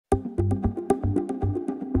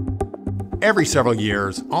Every several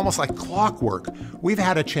years, almost like clockwork, we've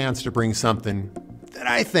had a chance to bring something that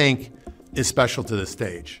I think is special to the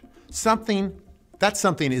stage. That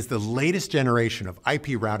something is the latest generation of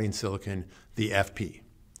IP routing silicon, the FP.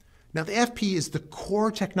 Now, the FP is the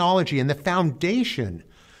core technology and the foundation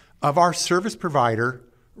of our service provider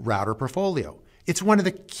router portfolio. It's one of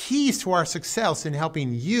the keys to our success in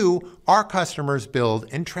helping you, our customers, build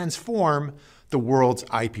and transform the world's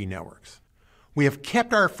IP networks. We have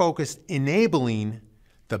kept our focus enabling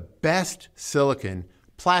the best silicon,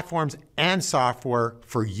 platforms, and software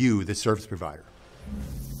for you, the service provider.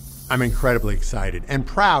 I'm incredibly excited and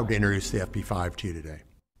proud to introduce the FP5 to you today.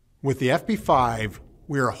 With the FP5,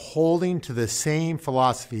 we are holding to the same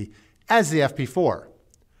philosophy as the FP4.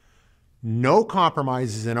 No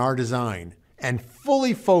compromises in our design and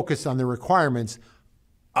fully focused on the requirements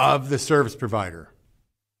of the service provider.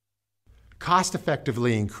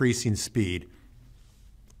 Cost-effectively increasing speed,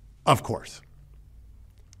 of course.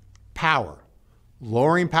 Power.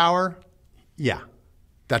 Lowering power, yeah,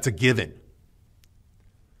 that's a given.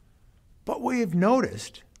 But we have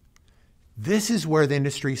noticed this is where the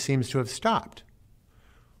industry seems to have stopped.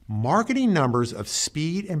 Marketing numbers of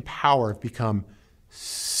speed and power have become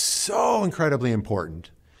so incredibly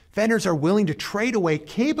important. Vendors are willing to trade away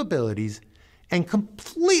capabilities and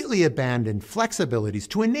completely abandon flexibilities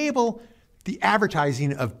to enable the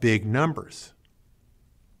advertising of big numbers.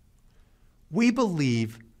 We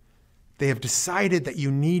believe they have decided that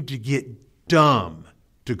you need to get dumb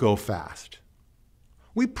to go fast.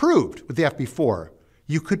 We proved with the FP4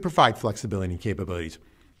 you could provide flexibility and capabilities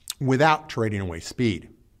without trading away speed.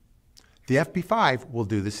 The FP5 will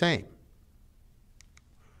do the same.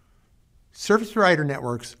 Service provider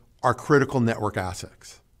networks are critical network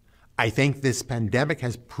assets. I think this pandemic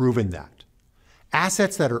has proven that.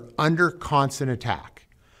 Assets that are under constant attack.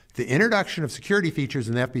 The introduction of security features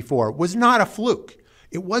in the FP4 was not a fluke.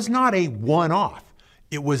 It was not a one-off.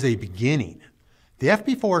 It was a beginning. The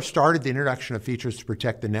FP4 started the introduction of features to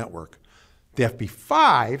protect the network. The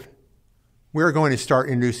FP5, we're going to start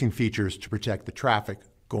introducing features to protect the traffic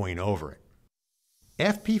going over it.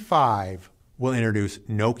 FP5 will introduce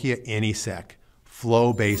Nokia AnySec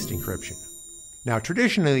flow-based encryption. Now,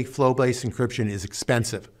 traditionally, flow-based encryption is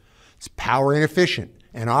expensive. It's power inefficient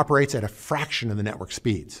and operates at a fraction of the network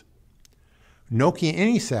speeds. Nokia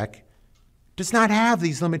AnySec does not have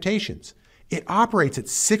these limitations. It operates at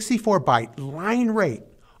 64-byte line rate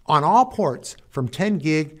on all ports from 10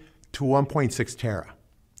 gig to 1.6 tera.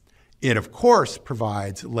 It, of course,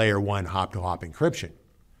 provides layer 1 hop-to-hop encryption.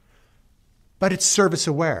 But it's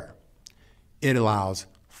service-aware. It allows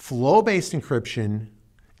flow-based encryption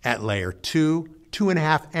at layer 2,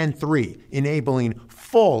 2.5, and 3, enabling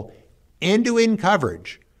full end-to-end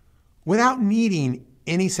coverage without needing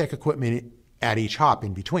AnySec equipment at each hop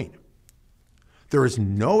in between. There is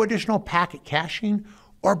no additional packet caching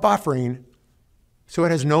or buffering, so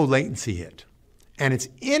it has no latency hit. And it's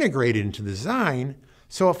integrated into the design,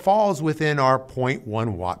 so it falls within our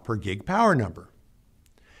 0.1 watt per gig power number.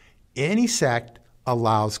 AnySec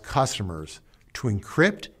allows customers to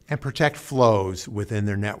encrypt and protect flows within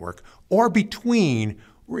their network or between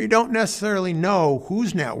where you don't necessarily know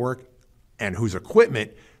whose network and whose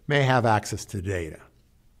equipment may have access to data.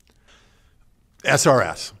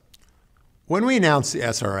 SRS. When we announced the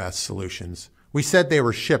SRS solutions, we said they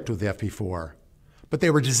were shipped with the FP4, but they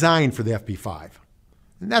were designed for the FP5.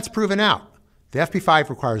 And that's proven out. The FP5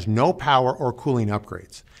 requires no power or cooling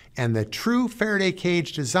upgrades, and the true Faraday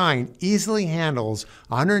cage design easily handles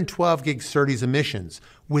 112 gig SerDes emissions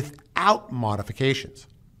without modifications.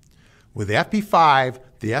 With the FP5,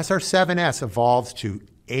 the SR7S evolves to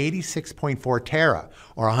 86.4 tera,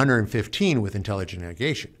 or 115 with intelligent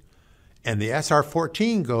navigation. And the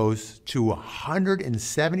SR14 goes to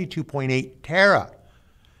 172.8 tera.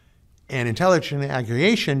 And intelligent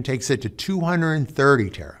aggregation takes it to 230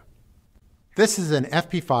 tera. This is an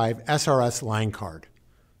FP5 SRS line card.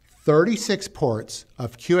 36 ports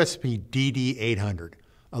of QSFP DD800,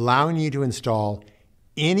 allowing you to install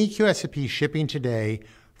any QSFP shipping today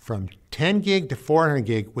from 10 gig to 400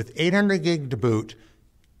 gig with 800 gig to boot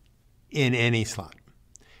in any slot.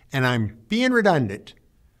 And I'm being redundant,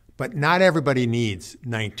 but not everybody needs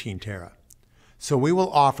 19 tera. So we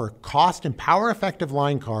will offer cost and power effective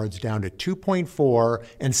line cards down to 2.4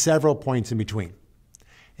 and several points in between.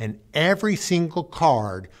 And every single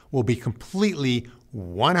card will be completely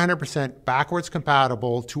 100% backwards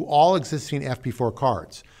compatible to all existing FP4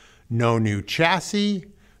 cards. No new chassis,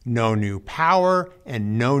 no new power,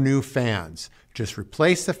 and no new fans. Just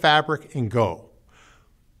replace the fabric and go.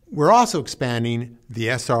 We're also expanding the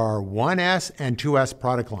SR1S and 2S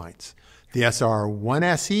product lines. The SR1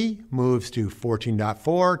 SE moves to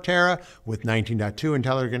 14.4 tera with 19.2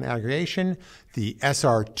 intelligent aggregation. The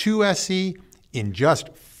SR2 SE in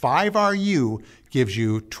just 5 RU gives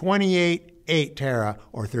you 28.8 tera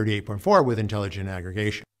or 38.4 with intelligent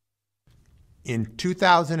aggregation. In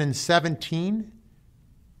 2017,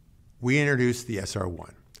 we introduced the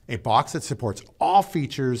SR1, a box that supports all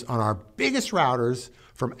features on our biggest routers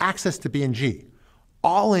from access to BNG,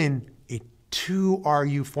 all in a 2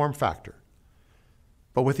 RU form factor.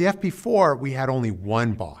 But with the FP4, we had only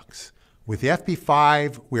one box. With the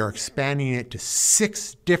FP5, we are expanding it to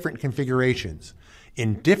 6 different configurations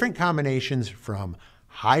in different combinations from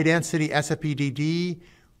high-density SFP-DD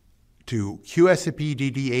to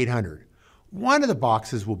QSFP-DD800. One of the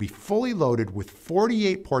boxes will be fully loaded with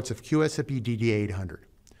 48 ports of QSFP-DD800.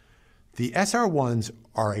 The SR1s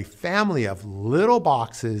are a family of little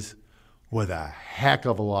boxes with a heck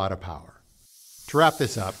of a lot of power. To wrap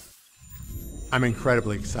this up, I'm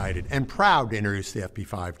incredibly excited and proud to introduce the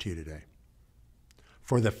FP5 to you today.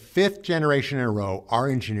 For the 5th generation in a row, our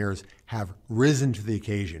engineers have risen to the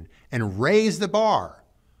occasion and raised the bar,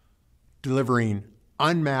 delivering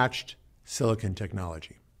unmatched silicon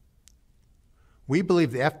technology. We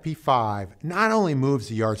believe the FP5 not only moves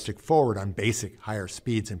the yardstick forward on basic higher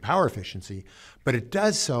speeds and power efficiency, but it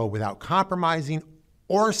does so without compromising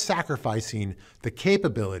or sacrificing the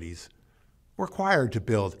capabilities required to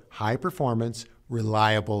build high-performance,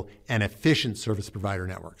 reliable, and efficient service provider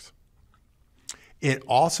networks. It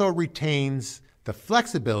also retains the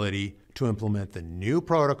flexibility to implement the new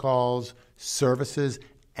protocols, services,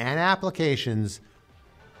 and applications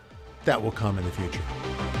that will come in the future.